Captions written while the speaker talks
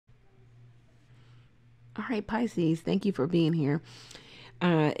All right, Pisces, thank you for being here.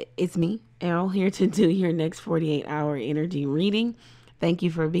 It's me, Elle, here to do your next 48-hour energy reading. Thank you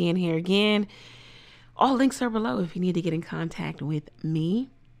for being here again. All links are below if you need to get in contact with me.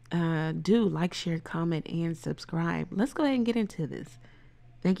 Do like, share, comment, and subscribe. Let's go ahead and get into this.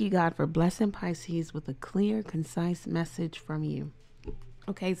 Thank you, God, for blessing Pisces with a clear, concise message from you.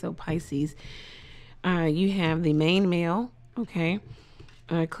 Okay, so Pisces, you have the main male, okay,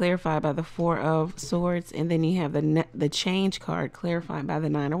 clarified by the Four of Swords, and then you have the change card clarified by the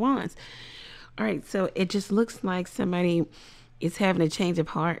Nine of Wands. All right, so it just looks like somebody is having a change of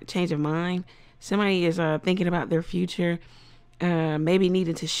heart, change of mind. Somebody is thinking about their future, maybe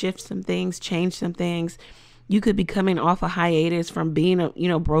needing to shift some things, change some things. You could be coming off a hiatus from being,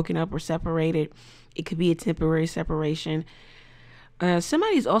 broken up or separated. It could be a temporary separation.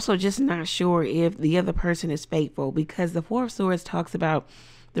 Somebody's also just not sure if the other person is faithful, because the Four of Swords talks about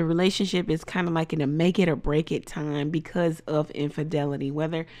the relationship is kind of like in a make it or break it time because of infidelity,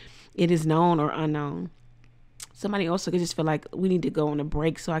 whether it is known or unknown. Somebody also could just feel like we need to go on a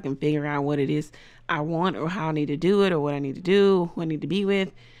break so I can figure out what it is I want or how I need to do it or what I need to do, who I need to be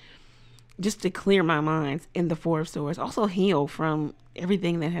with, just to clear my mind in the Four of Swords. Also heal from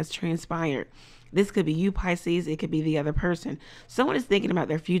everything that has transpired. This could be you, Pisces. It could be the other person. Someone is thinking about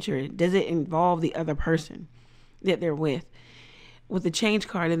their future. Does it involve the other person that they're with? With the change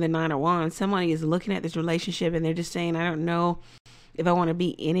card and the Nine of Wands, somebody is looking at this relationship and they're just saying, I don't know if I want to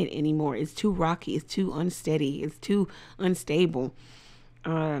be in it anymore. It's too rocky. It's too unsteady. It's too unstable.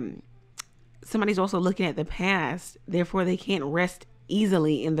 Somebody's also looking at the past. Therefore, they can't rest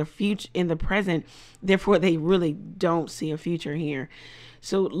easily in the future, in the present. Therefore, they really don't see a future here.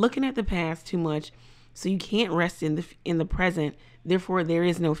 So looking at the past too much, so you can't rest in the present. Therefore, there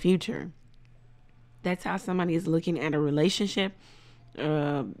is no future. That's how somebody is looking at a relationship,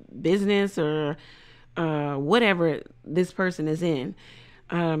 business, or whatever this person is in.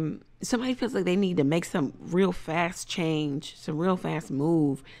 Somebody feels like they need to make some real fast change, some real fast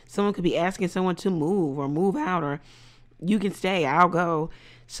move. Someone could be asking someone to move or move out, or you can stay, I'll go.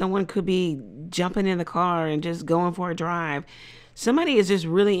 Someone could be jumping in the car and just going for a drive. Somebody is just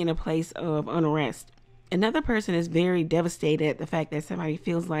really in a place of unrest. Another person is very devastated at the fact that somebody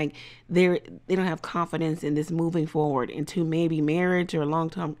feels like they don't have confidence in this moving forward into maybe marriage or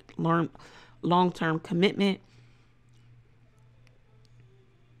long-term commitment.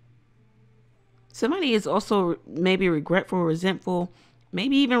 Somebody is also maybe regretful, resentful,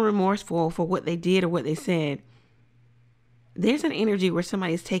 maybe even remorseful for what they did or what they said. There's an energy where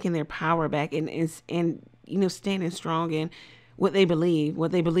somebody's taking their power back and standing strong in what they believe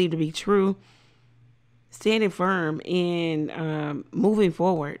to be true, standing firm in moving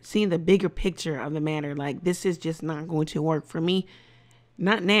forward, seeing the bigger picture of the matter. Like, this is just not going to work for me.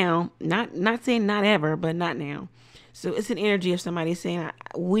 Not now. Not saying not ever, but not now. So it's an energy of somebody saying,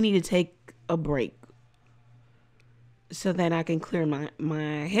 we need to take a break so that I can clear my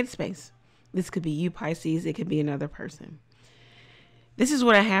headspace. This could be you, Pisces. It could be another person. This is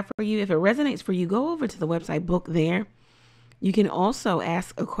what I have for you. If it resonates for you, go over to the website, book there. You can also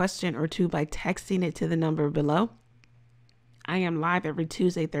ask a question or two by texting it to the number below. I am live every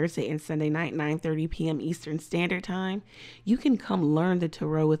Tuesday, Thursday, and Sunday night, 9:30 p.m. Eastern Standard Time. You can come learn the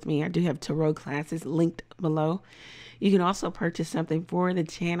tarot with me. I do have tarot classes linked below. You can also purchase something for the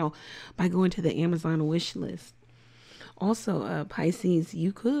channel by going to the Amazon wish list. Also, Pisces,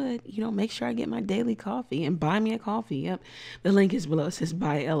 you could, make sure I get my daily coffee and buy me a coffee. Yep. The link is below. It says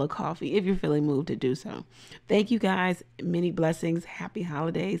buy Elle a coffee if you're feeling moved to do so. Thank you guys. Many blessings. Happy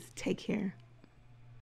holidays. Take care.